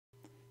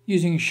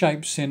using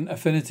shapes in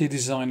Affinity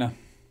Designer.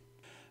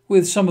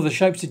 With some of the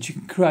shapes that you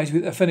can create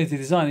with Affinity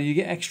Designer, you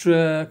get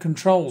extra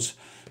controls.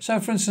 So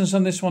for instance,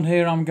 on this one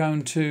here, I'm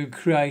going to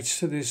create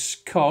this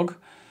cog,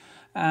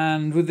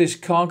 and with this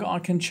cog I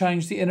can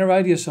change the inner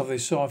radius of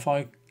this. So if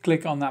I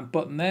click on that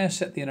button there,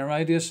 set the inner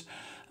radius,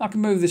 I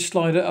can move this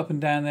slider up and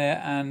down there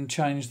and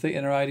change the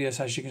inner radius,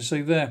 as you can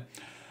see there.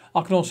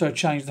 I can also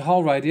change the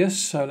whole radius,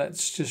 so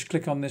let's just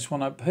click on this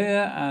one up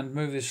here and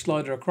move this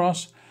slider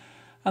across,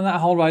 and that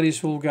whole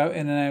radius will go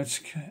in and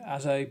out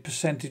as a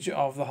percentage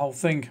of the whole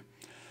thing.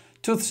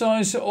 Tooth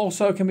size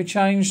also can be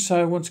changed,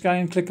 so once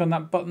again click on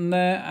that button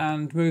there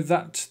and move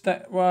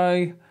that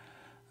way,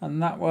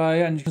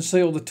 and you can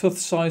see all the tooth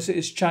size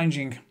is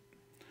changing.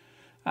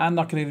 And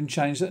I can even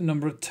change the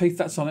number of teeth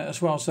that's on it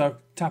as well, so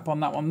tap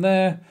on that one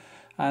there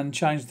and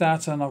change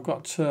that, and I've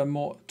got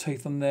more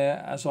teeth on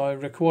there as I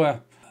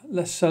require.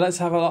 Let's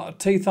have a lot of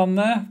teeth on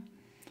there,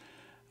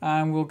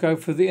 and we'll go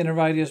for the inner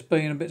radius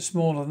being a bit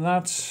smaller than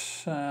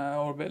that,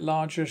 or a bit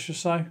larger I should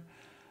say,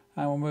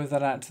 and we'll move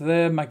that out to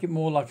there, make it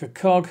more like a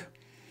cog.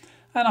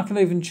 And I can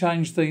even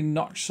change the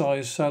notch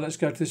size, so let's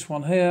go to this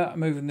one here,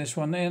 moving this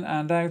one in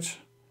and out,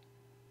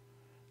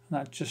 and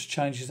that just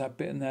changes that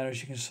bit in there,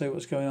 as you can see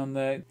what's going on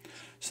there.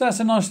 So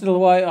that's a nice little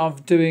way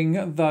of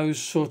doing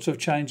those sorts of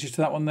changes to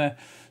that one there.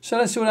 So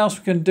let's see what else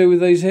we can do with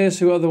these here,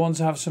 see what other ones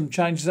have some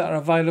changes that are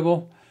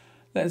available.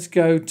 Let's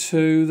go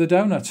to the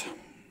donut.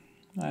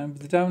 And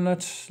with the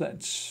donut,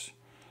 let's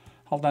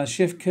hold down the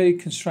shift key,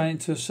 constrain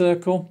it to a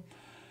circle.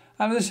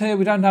 And with this here,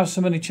 we don't have so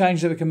many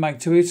changes that we can make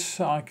to it.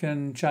 I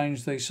can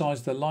change the size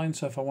of the line,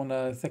 so if I want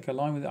a thicker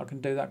line with it, I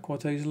can do that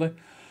quite easily.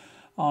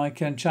 I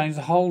can change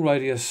the whole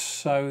radius,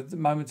 so at the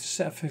moment it's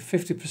set for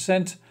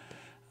 50%.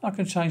 I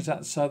can change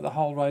that so the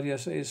whole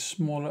radius is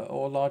smaller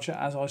or larger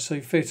as I see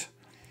fit.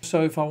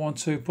 So if I want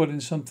to put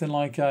in something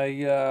like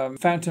a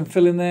fountain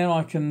fill in there,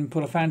 I can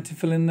put a fountain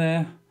fill in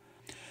there.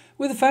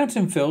 With the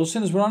fountain fills,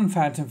 since we're on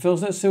fountain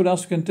fills, let's see what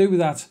else we can do with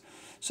that.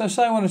 So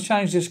say I want to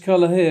change this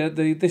colour here,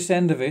 this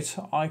end of it,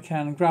 I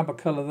can grab a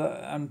colour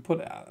and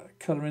put a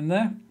colour in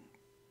there.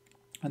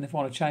 And if I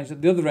want to change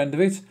the other end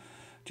of it,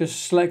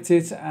 just select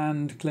it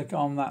and click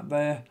on that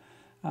there,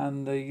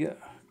 and the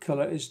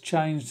colour is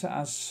changed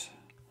as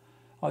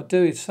I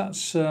do it.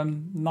 That's a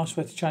nice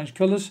way to change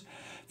colours.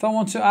 If I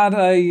want to add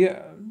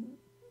a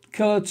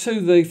colour to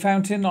the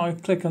fountain, I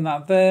click on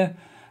that there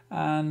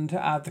and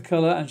add the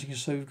colour, and as you can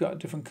see we've got a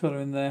different colour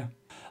in there.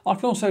 I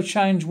can also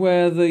change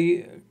where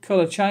the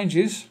colour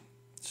changes,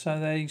 so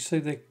there you can see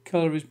the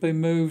colour is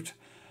being moved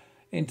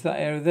into that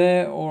area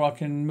there, or I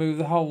can move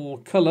the whole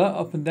colour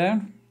up and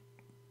down.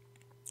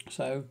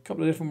 So a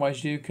couple of different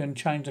ways you can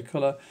change the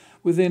colour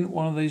within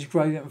one of these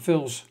gradient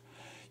fills.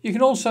 You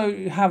can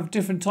also have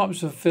different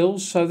types of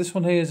fills, so this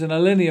one here is a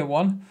linear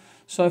one,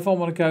 so if I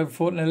want to go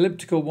for an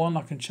elliptical one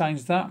I can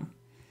change that,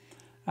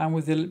 and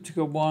with the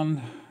elliptical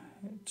one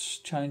it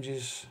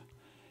changes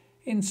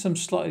in some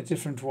slightly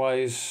different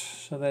ways.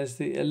 So there's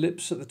the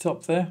ellipse at the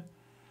top there.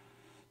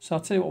 So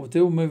I'll tell you what we'll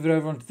do, we'll move it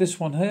over onto this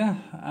one here,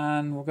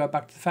 and we'll go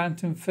back to the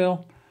fountain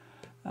fill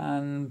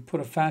and put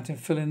a fountain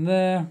fill in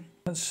there.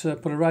 Let's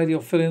put a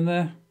radial fill in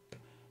there,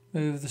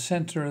 move the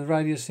centre of the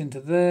radius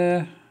into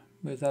there,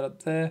 move that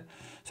up there.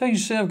 So you can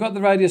see I've got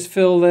the radius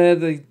fill there,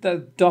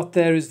 that dot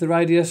there is the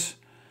radius,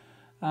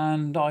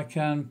 and I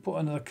can put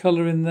another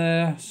colour in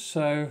there.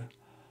 So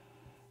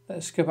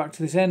let's go back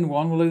to this end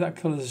one, we'll leave that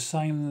colour the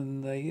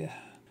same, and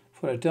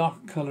put a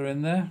dark colour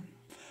in there.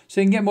 So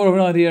you can get more of an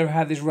idea of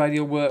how this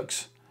radial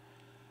works.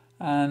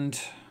 And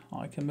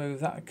I can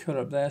move that colour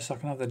up there so I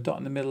can have the dot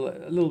in the middle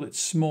a little bit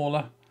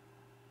smaller.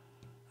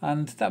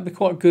 And that'd be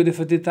quite good if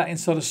I did that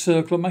inside a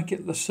circle,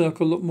 make the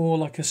circle look more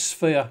like a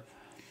sphere.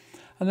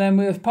 And then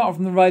apart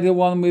from the radial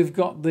one, we've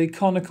got the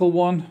conical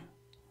one.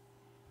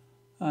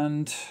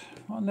 And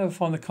I'll never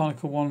find the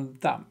conical one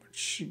that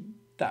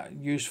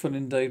useful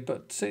indeed,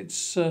 but it's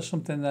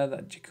something there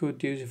that you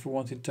could use if you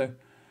wanted to.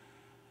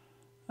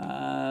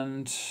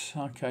 And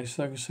okay,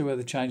 so I can see where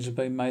the changes have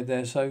been made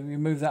there. So you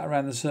move that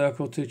around the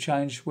circle to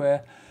change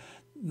where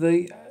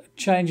the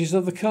changes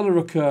of the colour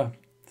occur.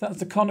 That's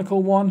the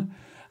conical one.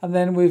 And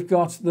then we've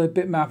got the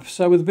bitmap.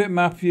 So with the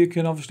bitmap, you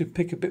can obviously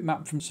pick a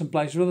bitmap from some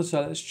place or other.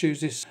 So let's choose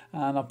this,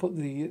 and I'll put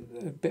the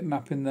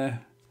bitmap in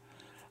there.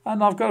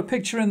 And I've got a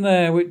picture in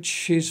there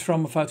which is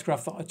from a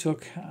photograph that I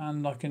took,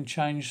 and I can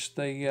change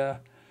the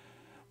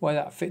way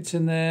that fits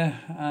in there,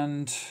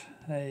 and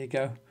there you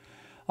go.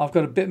 I've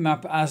got a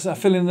bitmap as a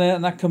fill in there,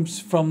 and that comes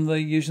from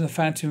using the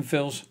fountain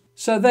fills.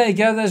 So there you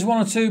go, there's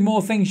one or two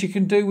more things you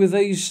can do with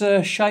these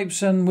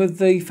shapes and with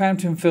the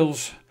fountain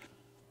fills.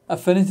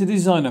 Affinity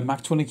Designer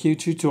Mac 20Q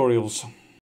tutorials.